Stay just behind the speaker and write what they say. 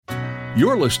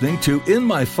You're listening to In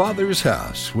My Father's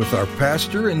House with our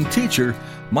pastor and teacher,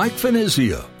 Mike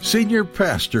Finizio, Senior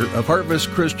Pastor of Harvest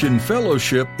Christian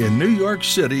Fellowship in New York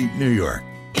City, New York.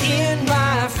 In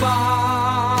my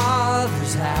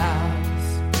Father's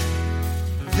house,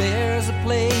 there's a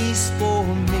place for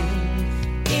me.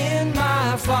 In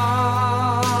my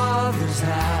Father's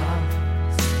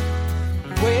house,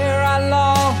 where I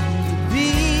long to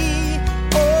be.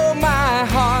 Oh, my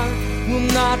heart will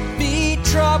not be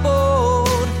troubled.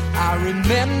 I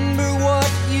remember what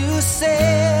you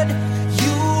said.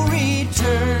 You'll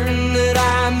return that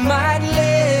I might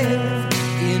live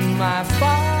in my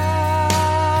Father's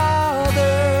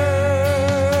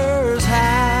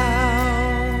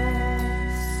house.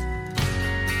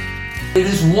 It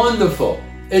is wonderful.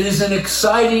 It is an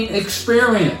exciting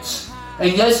experience.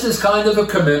 And yes, this kind of a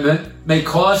commitment may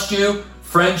cost you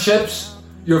friendships,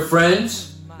 your friends.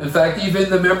 In fact, even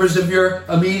the members of your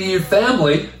immediate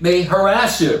family may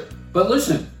harass you. But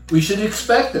listen, we should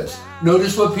expect this.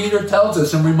 Notice what Peter tells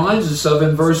us and reminds us of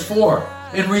in verse 4.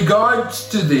 In regards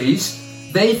to these,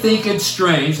 they think it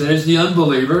strange, that is the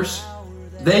unbelievers,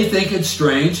 they think it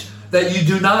strange that you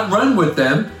do not run with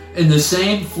them in the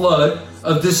same flood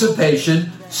of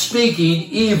dissipation, speaking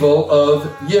evil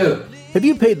of you. Have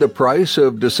you paid the price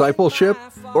of discipleship,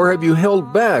 or have you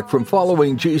held back from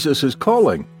following Jesus'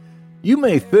 calling? You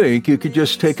may think you could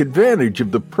just take advantage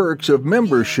of the perks of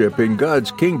membership in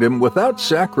God's kingdom without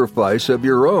sacrifice of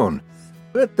your own,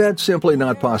 but that's simply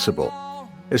not possible.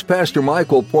 As Pastor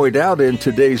Mike will point out in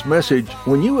today's message,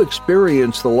 when you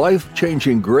experience the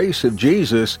life-changing grace of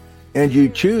Jesus and you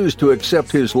choose to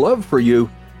accept His love for you,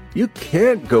 you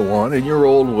can't go on in your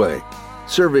old way,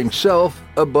 serving self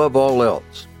above all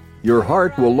else. Your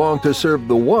heart will long to serve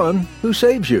the one who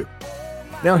saves you.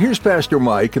 Now here's Pastor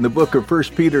Mike in the book of 1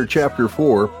 Peter chapter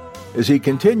 4 as he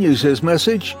continues his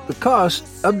message, The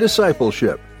Cost of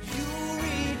Discipleship.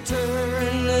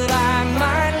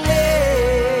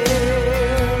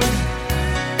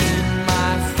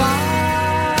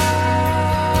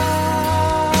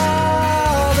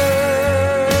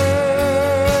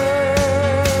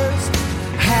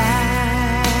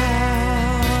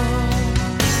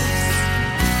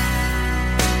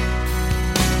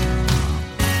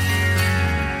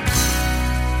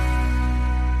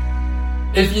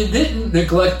 If you didn't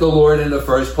neglect the Lord in the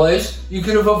first place, you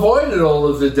could have avoided all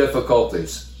of the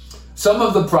difficulties, some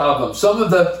of the problems, some of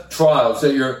the trials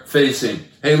that you're facing.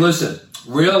 Hey, listen,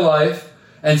 real life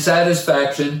and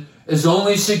satisfaction is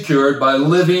only secured by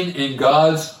living in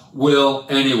God's will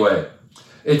anyway.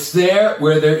 It's there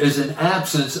where there is an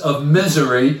absence of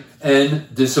misery and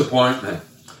disappointment.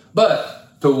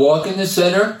 But to walk in the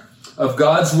center of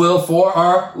God's will for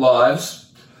our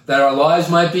lives, that our lives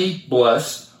might be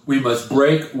blessed, we must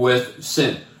break with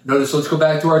sin. Notice, let's go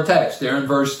back to our text there in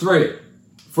verse 3.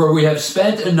 For we have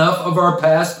spent enough of our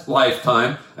past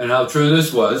lifetime, and how true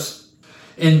this was,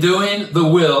 in doing the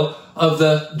will of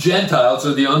the Gentiles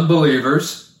or the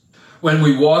unbelievers, when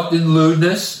we walked in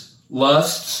lewdness,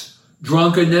 lusts,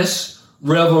 drunkenness,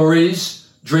 revelries,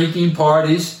 drinking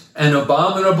parties, and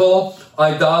abominable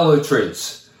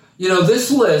idolatries. You know,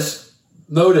 this list,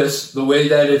 notice the way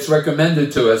that it's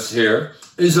recommended to us here,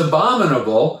 is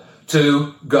abominable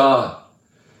to God.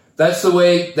 That's the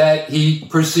way that He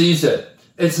perceives it.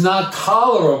 It's not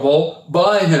tolerable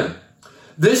by Him.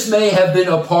 This may have been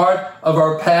a part of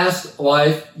our past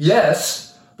life,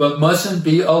 yes, but mustn't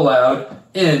be allowed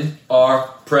in our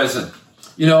present.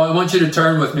 You know, I want you to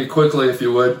turn with me quickly, if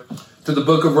you would, to the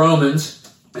book of Romans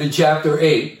in chapter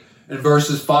 8, in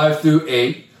verses 5 through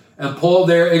 8. And Paul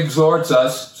there exhorts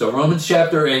us, so Romans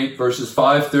chapter 8, verses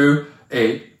 5 through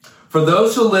 8. For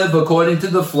those who live according to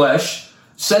the flesh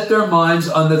set their minds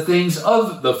on the things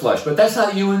of the flesh. But that's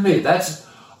not you and me. That's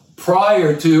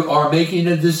prior to our making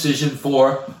a decision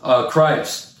for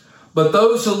Christ. But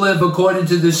those who live according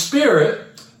to the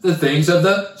Spirit, the things of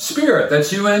the Spirit.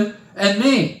 That's you and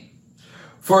me.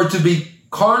 For to be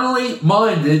carnally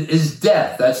minded is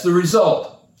death. That's the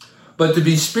result. But to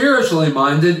be spiritually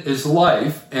minded is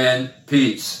life and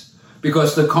peace.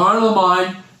 Because the carnal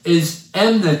mind is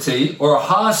enmity or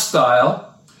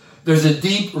hostile. There's a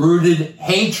deep-rooted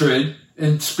hatred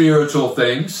in spiritual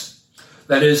things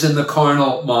that is in the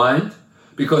carnal mind,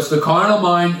 because the carnal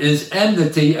mind is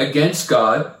enmity against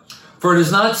God, for it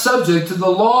is not subject to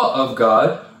the law of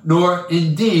God, nor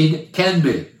indeed can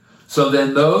be. So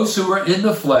then those who are in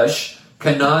the flesh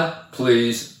cannot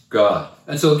please God.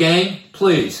 And so, gang,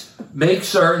 please make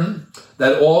certain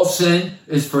that all sin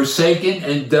is forsaken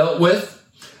and dealt with,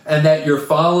 and that you're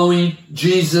following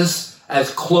Jesus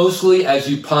as closely as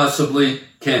you possibly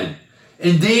can.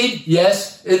 Indeed,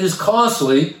 yes, it is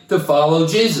costly to follow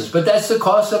Jesus, but that's the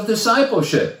cost of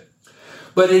discipleship.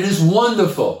 But it is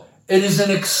wonderful. It is an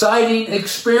exciting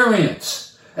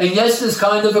experience. And yes, this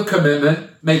kind of a commitment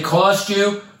may cost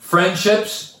you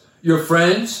friendships, your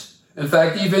friends. In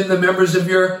fact, even the members of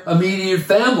your immediate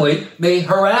family may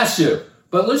harass you.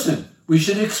 But listen, we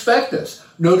should expect this.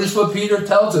 Notice what Peter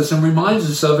tells us and reminds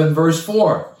us of in verse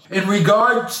 4. In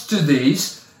regards to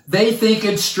these, they think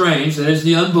it's strange, that is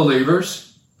the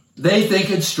unbelievers, they think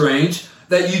it's strange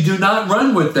that you do not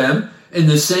run with them in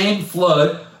the same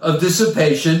flood of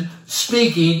dissipation,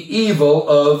 speaking evil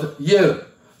of you.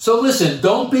 So listen,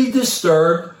 don't be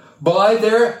disturbed by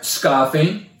their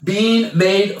scoffing, being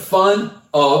made fun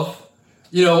of,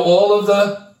 all of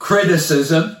the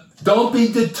criticism. Don't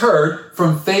be deterred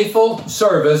from faithful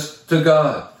service to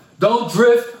God. Don't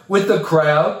drift with the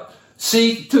crowd.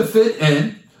 Seek to fit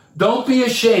in. Don't be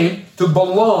ashamed to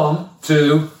belong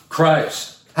to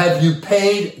Christ. Have you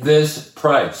paid this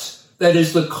price? That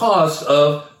is the cost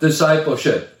of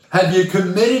discipleship. Have you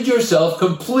committed yourself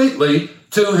completely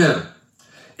to Him?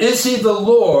 Is He the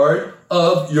Lord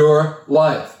of your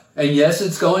life? And yes,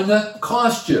 it's going to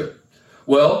cost you.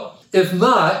 Well, if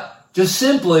not, just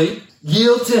simply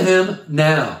yield to Him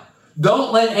now.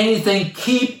 Don't let anything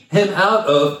keep Him out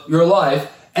of your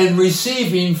life and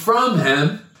receiving from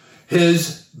Him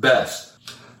His best.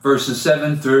 Verses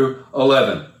 7 through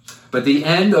 11. But the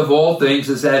end of all things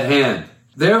is at hand.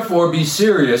 Therefore be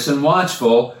serious and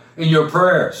watchful in your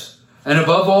prayers. And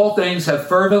above all things have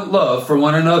fervent love for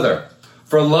one another.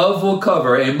 For love will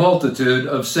cover a multitude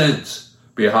of sins.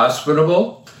 Be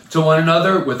hospitable to one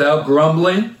another without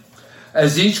grumbling.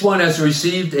 As each one has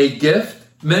received a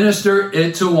gift, minister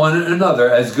it to one another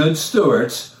as good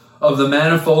stewards of the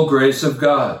manifold grace of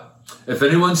God. If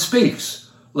anyone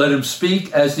speaks, let him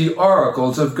speak as the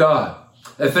oracles of God.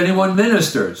 If anyone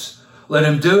ministers, let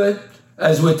him do it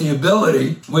as with the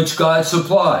ability which God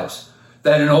supplies,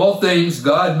 that in all things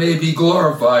God may be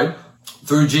glorified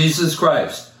through Jesus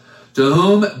Christ, to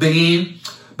whom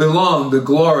belong the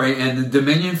glory and the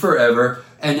dominion forever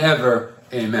and ever.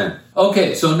 Amen.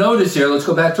 Okay, so notice here, let's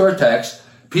go back to our text.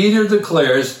 Peter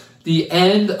declares the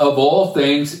end of all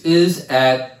things is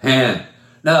at hand.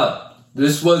 Now,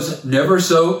 this was never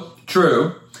so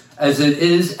true as it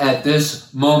is at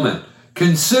this moment,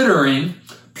 considering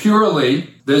purely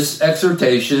this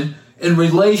exhortation in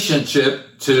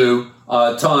relationship to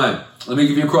time. Let me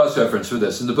give you a cross-reference for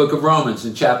this. In the book of Romans,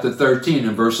 in chapter 13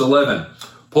 and verse 11,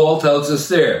 Paul tells us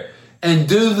there, and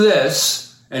do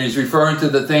this, and he's referring to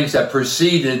the things that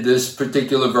preceded this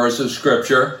particular verse of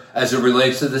Scripture as it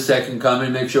relates to the second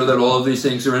coming. Make sure that all of these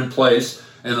things are in place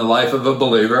in the life of a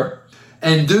believer.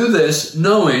 And do this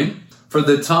knowing for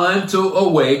the time to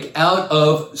awake out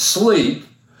of sleep,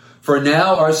 for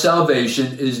now our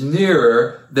salvation is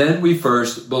nearer than we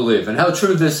first believed. And how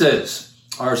true this is.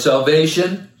 Our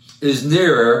salvation is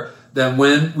nearer than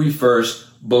when we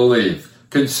first believed,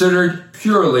 considered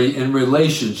purely in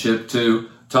relationship to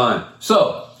time.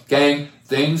 So, gang,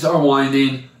 things are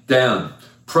winding down.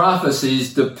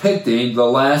 Prophecies depicting the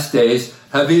last days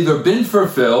have either been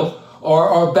fulfilled or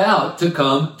are about to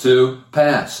come to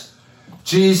pass.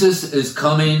 Jesus is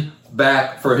coming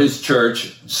back for His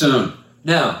church soon.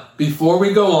 Now, before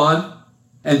we go on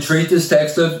and treat this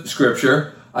text of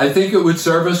Scripture, I think it would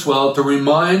serve us well to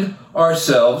remind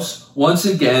ourselves once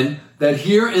again that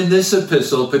here in this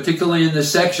epistle, particularly in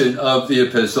this section of the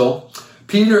epistle,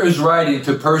 Peter is writing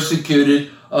to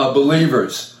persecuted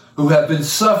believers who have been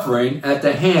suffering at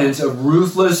the hands of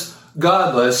ruthless,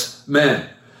 godless men.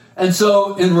 And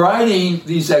so in writing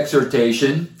these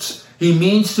exhortations, he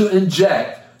means to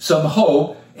inject some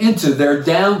hope into their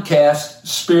downcast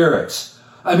spirits.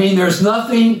 I mean, there's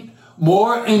nothing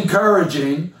more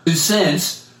encouraging to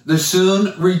sense the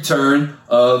soon return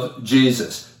of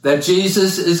Jesus, that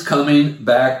Jesus is coming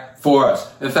back for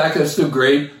us. In fact, that's the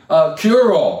great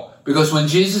cure-all, because when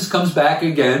Jesus comes back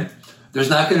again, there's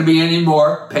not going to be any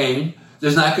more pain.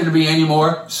 There's not going to be any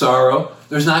more sorrow.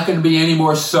 There's not going to be any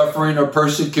more suffering or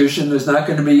persecution. There's not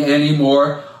going to be any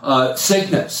more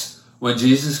sickness when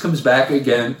Jesus comes back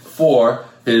again for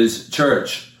His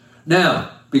church.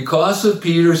 Now, because of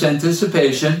Peter's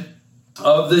anticipation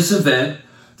of this event,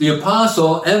 the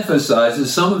apostle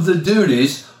emphasizes some of the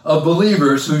duties of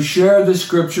believers who share the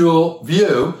scriptural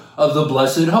view of the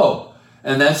blessed hope.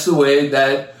 And that's the way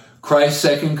that Christ's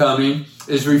second coming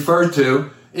is referred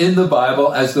to in the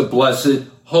Bible as the blessed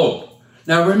hope.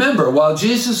 Now remember, while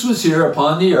Jesus was here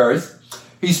upon the earth,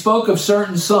 He spoke of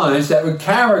certain signs that would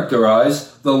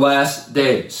characterize the last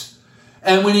days.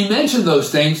 And when He mentioned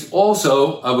those things,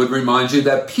 also, I would remind you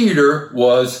that Peter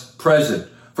was present.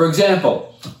 For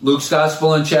example, Luke's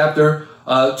Gospel in chapter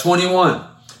 21,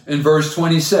 in verse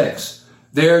 26.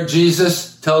 There,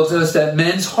 Jesus tells us that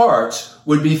men's hearts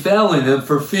would be failing them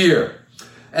for fear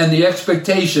and the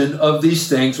expectation of these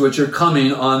things which are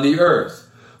coming on the earth.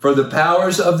 For the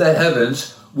powers of the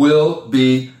heavens will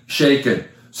be shaken.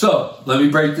 So, let me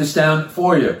break this down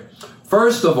for you.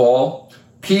 First of all,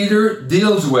 Peter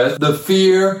deals with the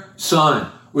fear sign,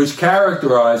 which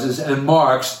characterizes and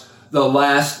marks the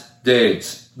last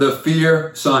days. The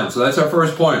fear sign. So that's our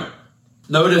first point.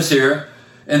 Notice here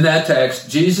in that text,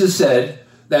 Jesus said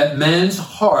that men's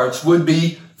hearts would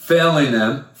be failing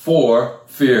them for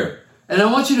fear. And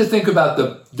I want you to think about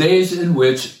the days in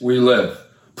which we live.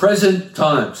 Present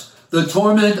times. The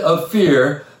torment of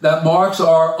fear that marks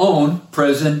our own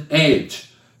present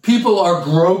age. People are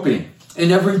groping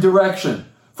in every direction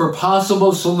for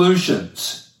possible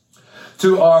solutions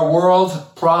to our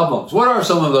world problems. What are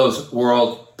some of those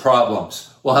world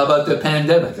problems? Well, how about the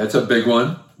pandemic? That's a big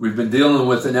one. We've been dealing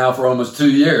with it now for almost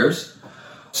 2 years.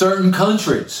 Certain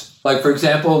countries, like for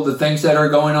example, the things that are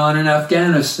going on in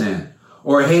Afghanistan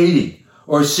or Haiti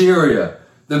or Syria,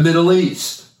 the Middle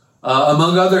East,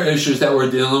 among other issues that we're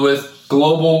dealing with,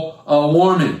 global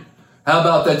warming. How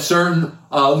about that certain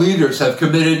leaders have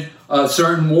committed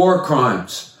certain war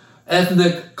crimes,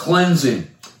 ethnic cleansing,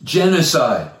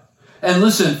 genocide. And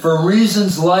listen, for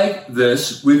reasons like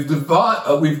this, we've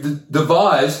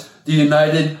devised the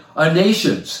United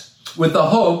Nations with the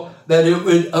hope that it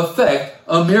would effect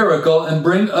a miracle and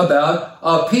bring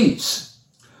about peace.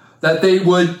 That they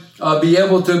would be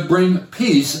able to bring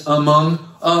peace among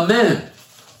men.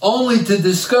 Only to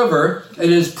discover it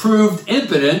is proved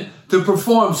impotent to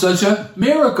perform such a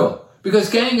miracle. Because,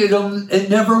 gang, it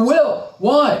never will.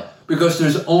 Why? Because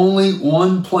there's only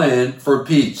one plan for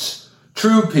peace.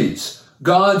 True peace.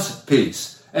 God's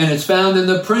peace. And it's found in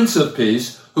the Prince of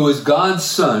Peace, who is God's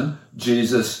Son,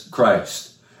 Jesus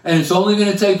Christ. And it's only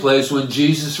going to take place when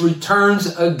Jesus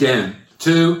returns again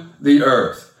to the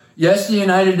earth. Yes, the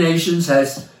United Nations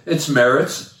has its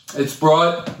merits. It's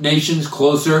brought nations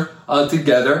closer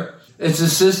together. It's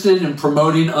assisted in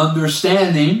promoting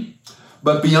understanding.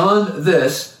 But beyond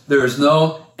this, there is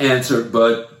no answer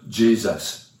but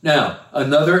Jesus. Now,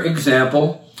 another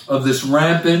example of this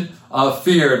rampant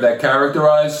fear that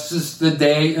characterizes the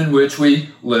day in which we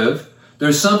live.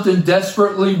 There's something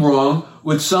desperately wrong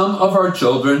with some of our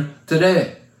children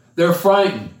today. They're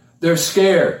frightened. They're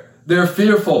scared. They're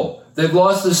fearful. They've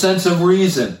lost the sense of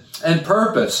reason and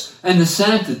purpose and the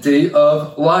sanctity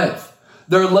of life.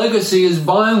 Their legacy is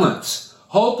violence,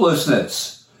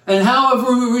 hopelessness. And how have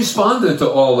we responded to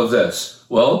all of this?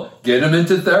 Well, get them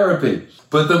into therapy.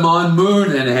 Put them on mood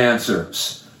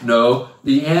enhancers. No,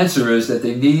 the answer is that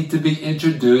they need to be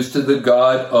introduced to the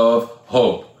God of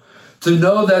hope. To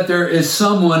know that there is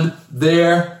someone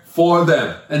there for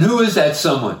them. And who is that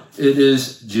someone? It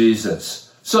is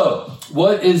Jesus. So,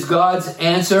 what is God's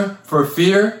answer for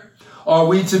fear? Are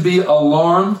we to be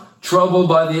alarmed, troubled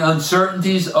by the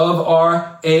uncertainties of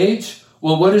our age?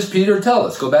 Well, what does Peter tell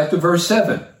us? Go back to verse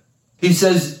 7. He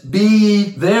says,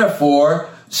 be therefore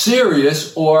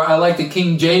serious, or I like the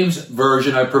King James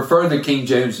Version. I prefer the King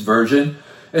James Version.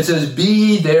 It says,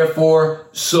 be therefore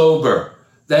sober.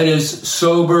 That is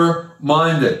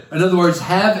sober-minded. In other words,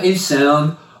 have a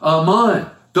sound mind.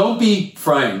 Don't be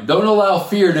frightened. Don't allow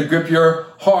fear to grip your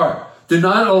heart. Do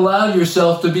not allow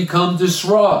yourself to become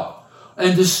distraught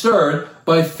and disturbed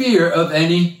by fear of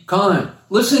any kind.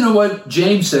 Listen to what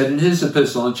James said in his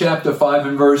epistle in chapter 5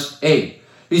 and verse 8.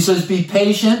 He says, be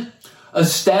patient,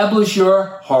 establish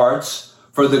your hearts,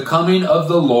 for the coming of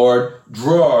the Lord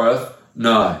draweth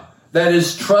nigh. That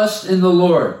is, trust in the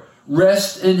Lord.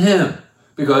 Rest in him,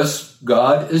 because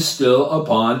God is still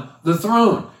upon the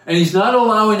throne. And he's not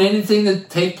allowing anything to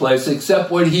take place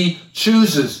except what he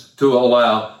chooses to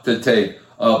allow to take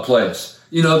place.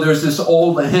 You know, there's this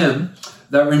old hymn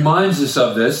that reminds us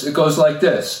of this. It goes like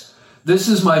this. This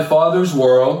is my Father's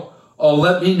world. Oh,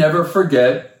 let me never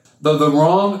forget. Though the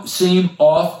wrong seem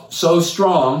oft so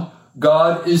strong,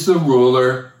 God is the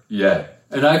ruler yet.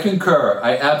 And I concur.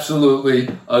 I absolutely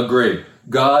agree.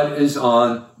 God is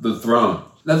on the throne.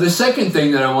 Now, the second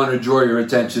thing that I want to draw your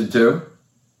attention to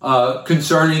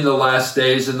concerning the last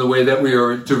days and the way that we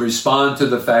are to respond to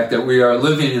the fact that we are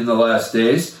living in the last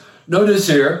days. Notice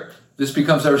here, this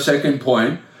becomes our second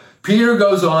point. Peter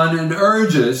goes on and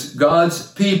urges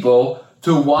God's people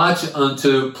to watch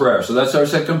unto prayer. So that's our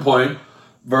second point.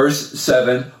 Verse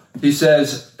 7, he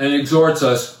says and exhorts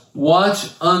us,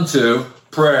 watch unto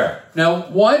prayer. Now,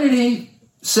 why did he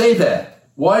say that?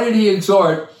 Why did he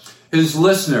exhort his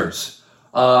listeners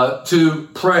to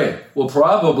pray? Well,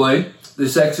 probably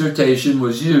this exhortation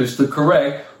was used to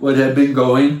correct what had been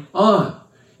going on.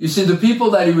 You see, the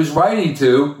people that he was writing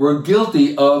to were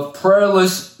guilty of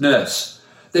prayerlessness.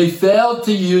 They failed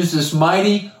to use this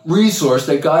mighty resource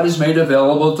that God has made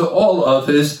available to all of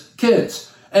his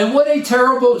kids. And what a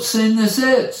terrible sin this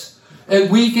is. It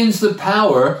weakens the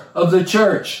power of the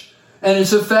church and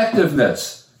its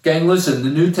effectiveness. Gang, listen, the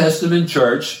New Testament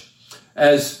church,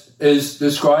 as is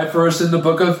described for us in the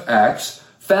book of Acts,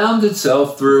 found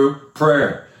itself through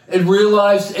prayer. It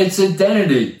realized its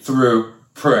identity through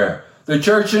prayer. The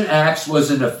church in Acts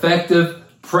was an effective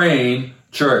praying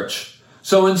church.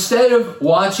 So instead of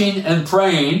watching and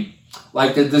praying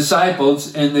like the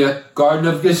disciples in the Garden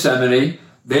of Gethsemane,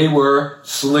 they were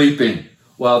sleeping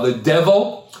while the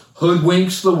devil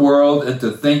hoodwinks the world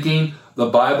into thinking the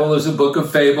Bible is a book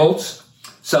of fables,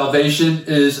 salvation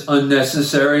is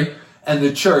unnecessary, and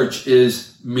the church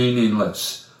is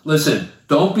meaningless. Listen,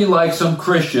 don't be like some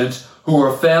Christians who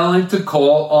are failing to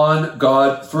call on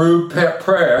God through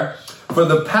prayer for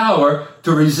the power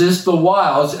to resist the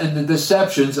wiles and the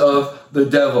deceptions of the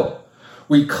devil.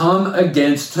 We come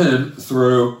against him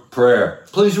through prayer.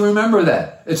 Please remember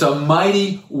that. It's a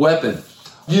mighty weapon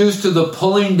used to the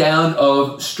pulling down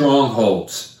of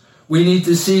strongholds. We need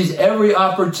to seize every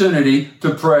opportunity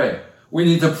to pray. We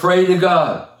need to pray to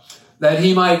God that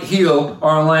he might heal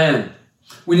our land.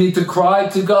 We need to cry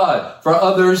to God for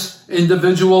others'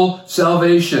 individual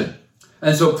salvation.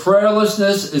 And so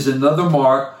prayerlessness is another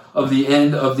mark of the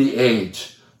end of the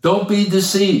age. Don't be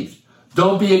deceived.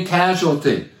 Don't be a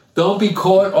casualty. Don't be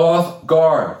caught off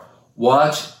guard.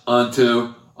 Watch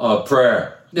unto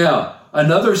prayer. Now,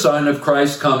 another sign of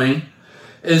Christ's coming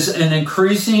is an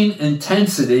increasing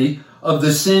intensity of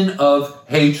the sin of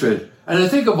hatred. And I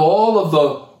think of all of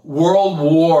the world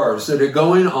wars that are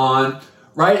going on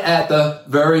right at the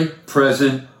very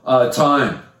present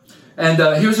time. And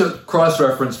here's a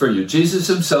cross-reference for you. Jesus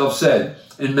himself said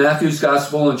in Matthew's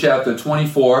Gospel in chapter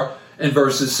 24 in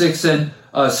verses 6 and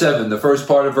 7, the first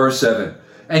part of verse 7.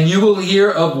 And you will hear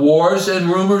of wars and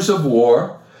rumors of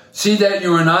war. See that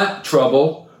you are not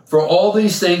troubled, for all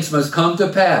these things must come to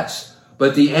pass.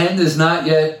 But the end is not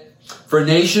yet, for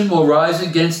nation will rise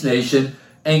against nation,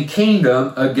 and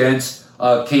kingdom against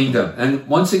kingdom. And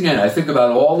once again, I think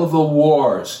about all of the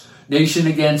wars, nation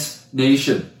against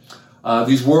nation,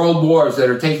 these world wars that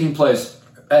are taking place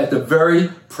at the very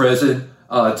present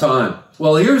time.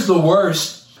 Well, here's the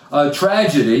worst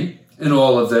tragedy in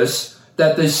all of this,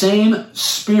 that the same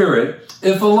spirit,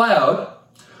 if allowed,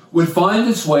 would find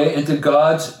its way into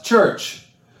God's church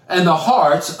and the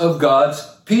hearts of God's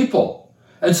people.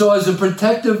 And so as a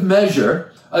protective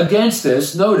measure against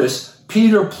this, notice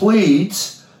Peter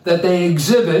pleads that they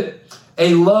exhibit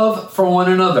a love for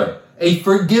one another, a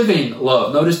forgiving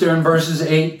love. Notice there in verses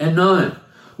 8 and 9,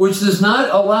 which does not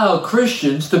allow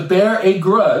Christians to bear a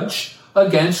grudge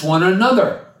against one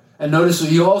another. And notice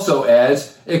he also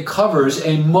adds, it covers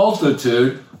a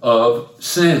multitude of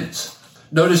sins.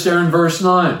 Notice there in verse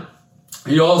 9,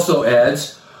 he also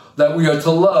adds that we are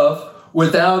to love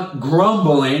without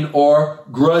grumbling or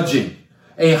grudging,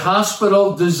 a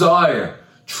hospitable desire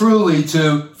truly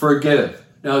to forgive.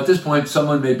 Now, at this point,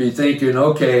 someone may be thinking,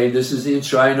 okay, this is the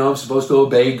instruction. I know I'm supposed to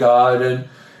obey God,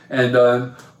 and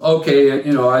okay,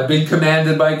 you know, I've been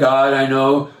commanded by God, I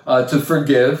know, to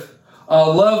forgive.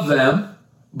 I'll love them,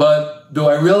 but do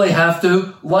I really have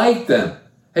to like them?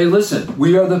 Hey, listen,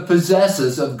 we are the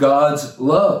possessors of God's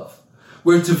love.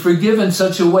 We're to forgive in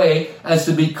such a way as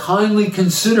to be kindly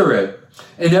considerate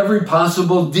in every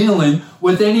possible dealing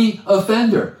with any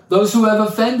offender, those who have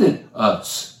offended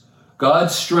us.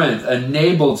 God's strength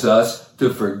enables us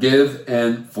to forgive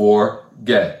and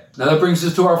forget. Now that brings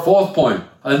us to our fourth point,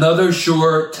 another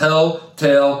sure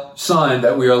telltale sign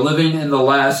that we are living in the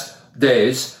last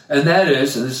days, and that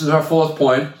is, and this is our fourth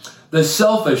point, the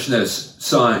selfishness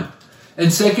sign. In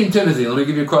 2 Timothy, let me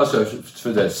give you a cross-reference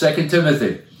for this. 2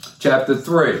 Timothy chapter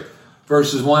 3,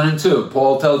 verses 1 and 2.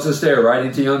 Paul tells us there,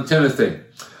 writing to young Timothy,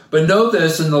 but know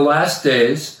this, in the last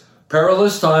days,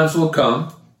 perilous times will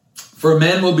come, for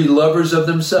men will be lovers of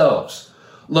themselves,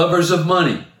 lovers of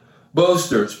money,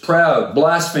 boasters, proud,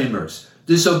 blasphemers,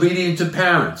 disobedient to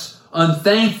parents,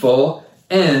 unthankful,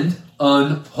 and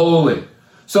unholy.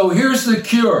 So here's the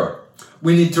cure.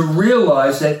 We need to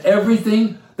realize that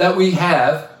everything that we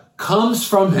have comes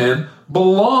from him,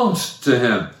 belongs to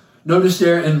him. Notice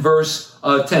there in verse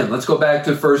 10. Let's go back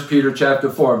to 1 Peter chapter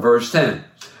 4 and verse 10.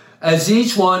 As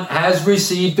each one has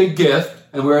received a gift,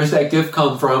 and where does that gift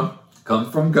come from?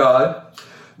 Come from God.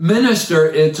 Minister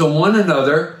it to one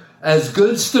another as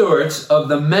good stewards of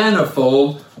the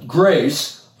manifold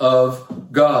grace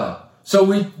of God. So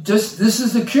this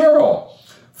is the cure-all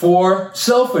for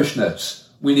selfishness.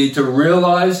 We need to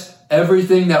realize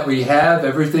everything that we have,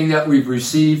 everything that we've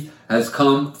received has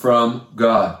come from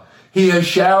God. He has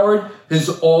showered his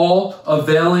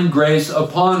all-availing grace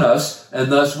upon us,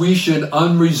 and thus we should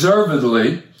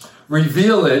unreservedly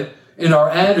reveal it in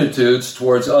our attitudes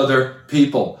towards other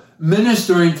people,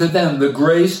 ministering to them the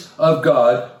grace of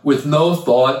God with no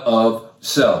thought of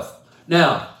self.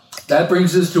 Now, that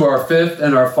brings us to our fifth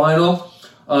and our final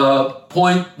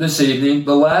point this evening,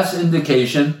 the last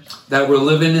indication that we're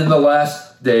living in the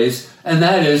last days, and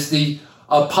that is the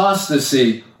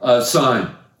apostasy sign.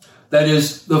 That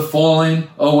is the falling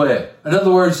away. In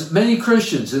other words, many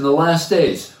Christians in the last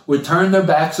days would turn their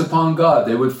backs upon God.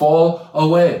 They would fall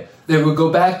away. They would go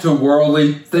back to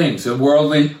worldly things and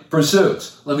worldly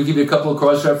pursuits. Let me give you a couple of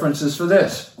cross-references for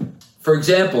this. For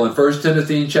example, in 1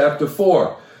 Timothy chapter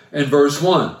 4, in verse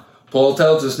 1, Paul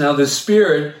tells us, "Now the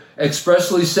Spirit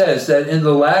expressly says that in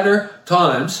the latter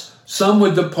times some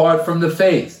would depart from the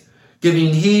faith,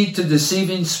 giving heed to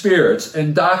deceiving spirits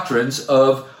and doctrines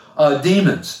of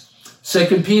demons."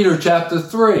 2 Peter chapter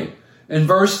 3, in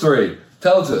verse 3,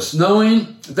 tells us,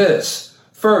 "Knowing this,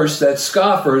 first, that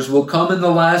scoffers will come in the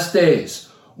last days,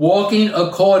 walking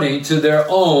according to their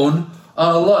own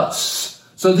lusts."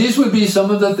 So these would be some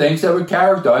of the things that would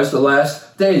characterize the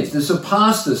last days. This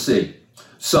apostasy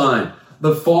sign,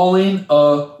 the falling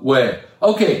away.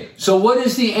 Okay, so what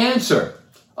is the answer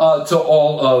to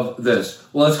all of this?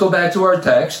 Well, let's go back to our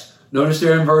text. Notice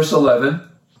there in verse 11,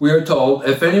 we are told,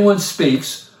 "If anyone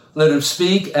speaks, let him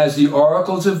speak as the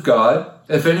oracles of God.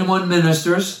 If anyone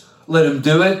ministers, let him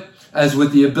do it as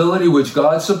with the ability which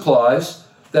God supplies,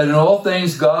 that in all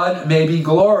things God may be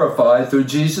glorified through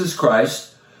Jesus Christ,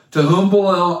 to whom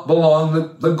belong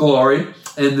the glory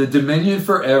and the dominion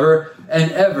forever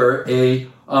and ever.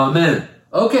 Amen."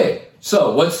 Okay,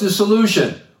 so what's the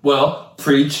solution? Well,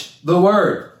 preach the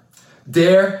word.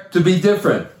 Dare to be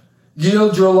different.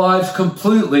 Yield your lives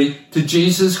completely to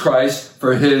Jesus Christ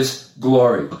for his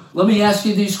glory. Let me ask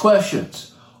you these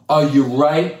questions. Are you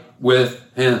right with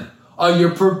him? Are you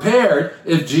prepared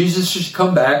if Jesus should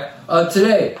come back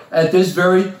today, at this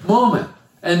very moment?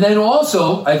 And then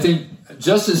also, I think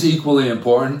just as equally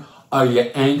important, are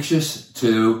you anxious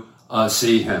to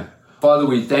see him? Father,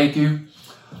 we thank you,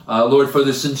 Lord, for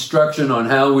this instruction on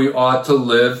how we ought to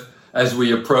live as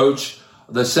we approach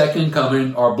the second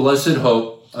coming, our blessed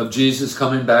hope of Jesus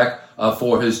coming back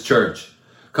for his church,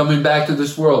 coming back to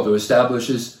this world to establish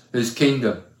his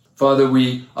kingdom. Father,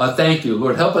 we thank you.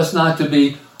 Lord, help us not to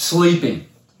be sleeping.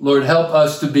 Lord, help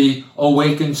us to be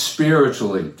awakened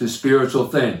spiritually to spiritual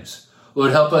things.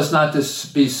 Lord, help us not to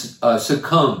be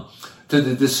succumb to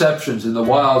the deceptions and the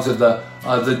wiles of the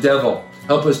devil.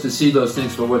 Help us to see those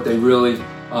things for what they really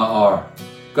are.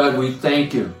 God, we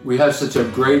thank you. We have such a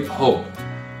great hope.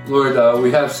 Lord,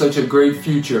 we have such a great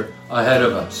future ahead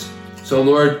of us. So,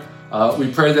 Lord,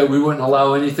 we pray that we wouldn't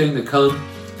allow anything to come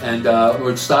and,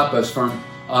 Lord, stop us from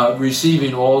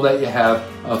receiving all that you have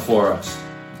for us.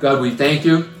 God, we thank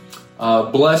you.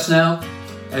 Bless now,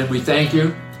 and we thank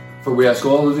you, for we ask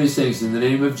all of these things in the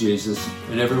name of Jesus.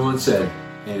 And everyone said,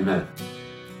 amen.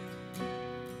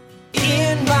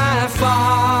 In my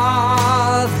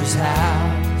Father's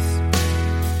house,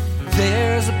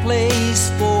 there's a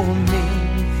place for me.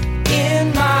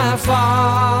 In my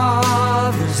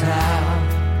Father's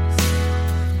house,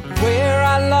 where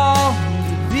I long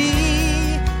to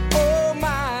be. Oh,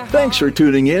 my. Thanks for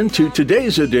tuning in to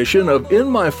today's edition of In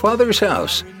My Father's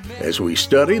House, as we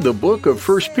study the book of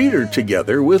 1 Peter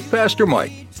together with Pastor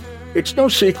Mike. It's no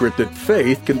secret that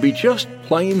faith can be just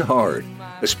plain hard,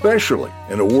 especially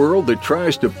in a world that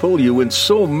tries to pull you in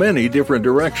so many different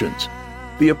directions.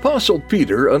 The Apostle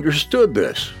Peter understood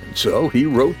this, and so he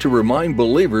wrote to remind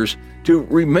believers to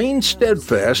remain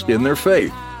steadfast in their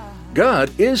faith. God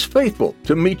is faithful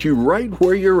to meet you right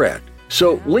where you're at,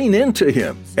 so lean into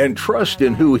him and trust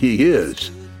in who he is.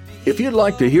 If you'd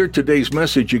like to hear today's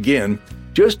message again,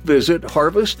 just visit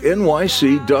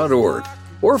harvestnyc.org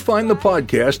or find the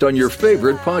podcast on your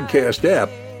favorite podcast app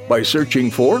by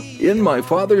searching for In My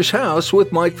Father's House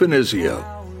with Mike Finizio.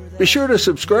 Be sure to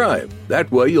subscribe.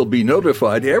 That way you'll be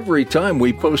notified every time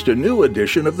we post a new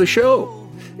edition of the show.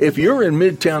 If you're in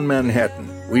Midtown Manhattan,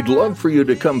 we'd love for you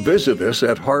to come visit us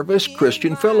at Harvest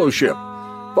Christian Fellowship.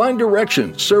 Find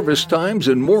directions, service times,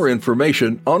 and more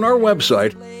information on our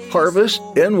website,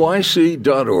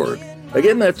 harvestnyc.org.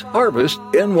 Again, that's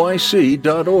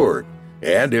harvestnyc.org.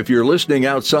 And if you're listening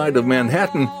outside of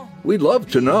Manhattan, we'd love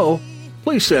to know.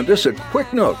 Please send us a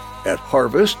quick note at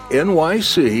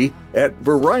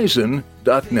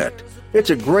harvestnyc@verizon.net. It's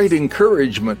a great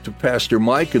encouragement to Pastor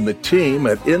Mike and the team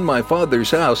at In My Father's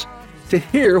House to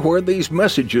hear where these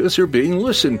messages are being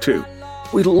listened to.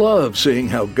 We love seeing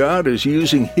how God is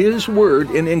using His Word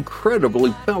in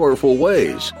incredibly powerful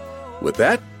ways. With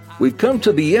that, we've come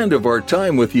to the end of our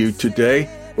time with you today.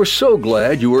 We're so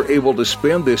glad you were able to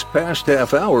spend this past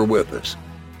half hour with us.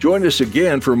 Join us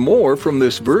again for more from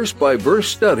this verse-by-verse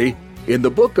study in the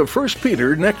book of 1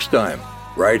 Peter next time,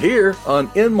 right here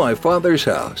on In My Father's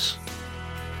House.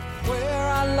 Where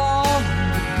I long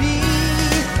to be,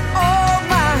 oh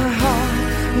my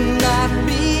heart, not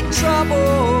be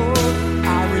troubled.